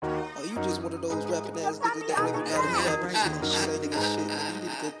you just one of those rapping ass niggas that don't even know how to rap and shit. Ain't nigga shit. Man. You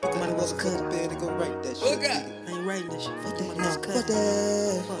need to go pick up a motherfucking pen and go write that shit. I ain't writing that shit. Fuck that. No, fuck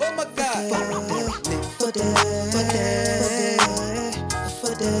that. Oh my God. Fuck that. Fuck that. Fuck that.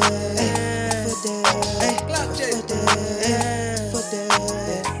 Fuck that. Fuck that. Clock check. Fuck that. Fuck that.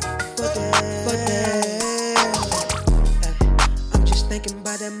 Fuck that. Fuck that. I'm just thinking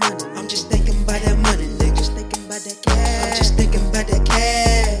about that money. I'm just thinking about that money, nigga. Just thinking about that cash. I'm just thinking about that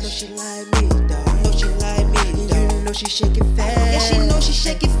cash. I know she like me, dog. I know she like me, dog. You know she shake it fast. Yeah, she know she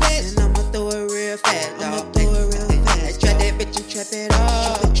shake it fast. And I'ma throw it real fast, dog. I'ma throw it real fast. Trap that bitch and trap it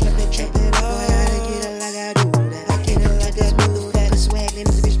off. Trap it off. Boy, I get it like I do that. I get it like I do that. Swag in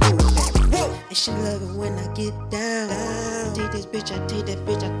this bitch do that. And she love it when I get down. Take this bitch, I take that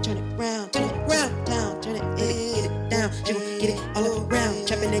bitch, I turn it round. Turn it round, down, turn it, get it down. She gon' get it all up around.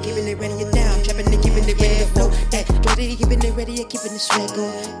 Trapping and keeping it ready, you down. Trapping and keeping it ready, you flow. Hey, ready, keeping it ready, keeping the swag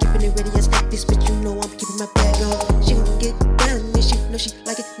on. Keeping it ready, I stack this bitch, you know I'm keeping my bag on. She gon' get down, and she know she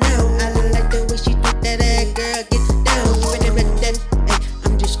like it now. I like the way she do that, girl, get down. Keeping it ready, then, hey,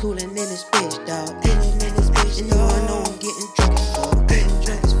 I'm just coolin' in this bitch, dog. Coolin' in this bitch, and you know I'm getting drunk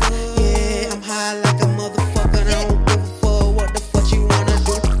as fuck. Yeah, I'm high like a motherfucker, and I don't give a fuck what the fuck you wanna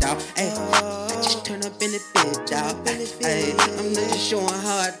do, dog. Hey, I just turn up in this bitch, dog. Hey, I'm not just showing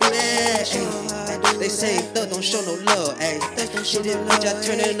how I do that. Ay, they say thug don't show no love. Hey, shit, this bitch, I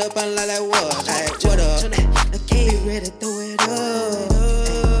turn it up, I'm like what? Ay, what up? I can't ready to throw it up.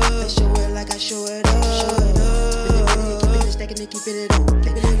 Ay, I show it like I show it up. Keeping it stacking it, keeping it on.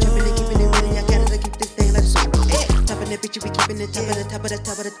 Jumping it, keeping it ready. I gotta keep this thing like so. Topping that bitch, you be keeping it top of the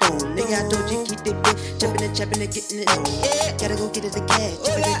throne. Nigga, I told you keep it big. Jumping and chopping and getting it on. Gotta go get it the cash.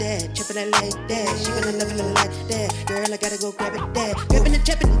 Chopping it that, chopping it like that. She gonna love it like that. Girl, I gotta go grab it that. Grabbing and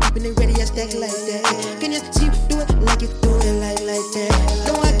chopping, keeping it ready. I stack like that. Can you see you do it like you do it like that?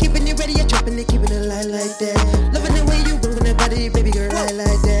 No, I'm keeping it ready. I'm chopping it, keeping it like that. Loving the way you moving that body, baby girl,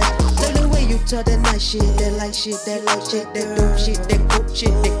 like that. Love the way you talk that nice shit, that like shit, that low shit, that dope shit, that coke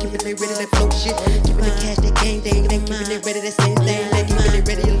shit, that keeping it ready, that flow shit, keeping the cash, that gang day, that keeping it ready, that same thing, that keeping it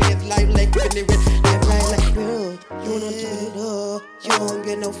ready, live life, like keeping it ready, live right like girl, you don't keep it up, you don't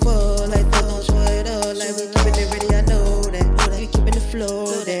get no fuck, like that don't show it up, like we keeping it ready, I know that, you keeping the flow,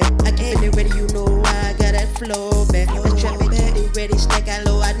 that I keeping it ready, you know I got that flow, back, I trap it, keep it ready, stack I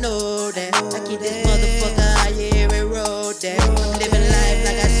low, I know that, I keep this motherfucker out here and roll that, I'm living life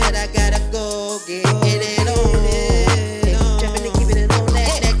like I said, I gotta go get it on, trapping and keeping it on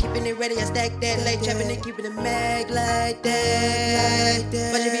that, keeping it ready, I stack that, like trapping and keeping it mag like that,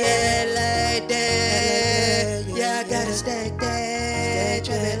 but you be head like that, yeah I gotta stack that,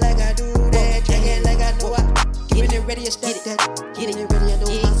 trap it like I do that, track it like I know I, keeping it ready, I stack that, keeping it ready, I know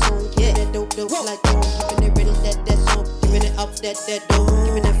my song, keeping that dope like dope, keeping it ready, that song, keeping it up that dope,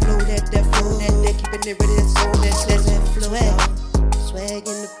 keeping that flow, that flow, that keeping it ready, that song, that flow. Swag in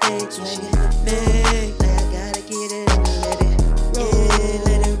the bank, swag in the bank. Like I gotta get it and let it roll. Yeah,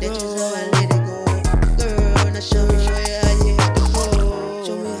 let it roll. That's how I let it go. Girl, now show you how you hit the pole.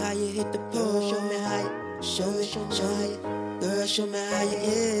 Show me how you hit the pole. Show me how you, show how you. Girl, show me how you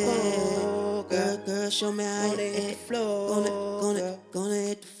hit the pole. Girl, show me how you hit the floor. Gonna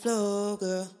hit the floor, girl.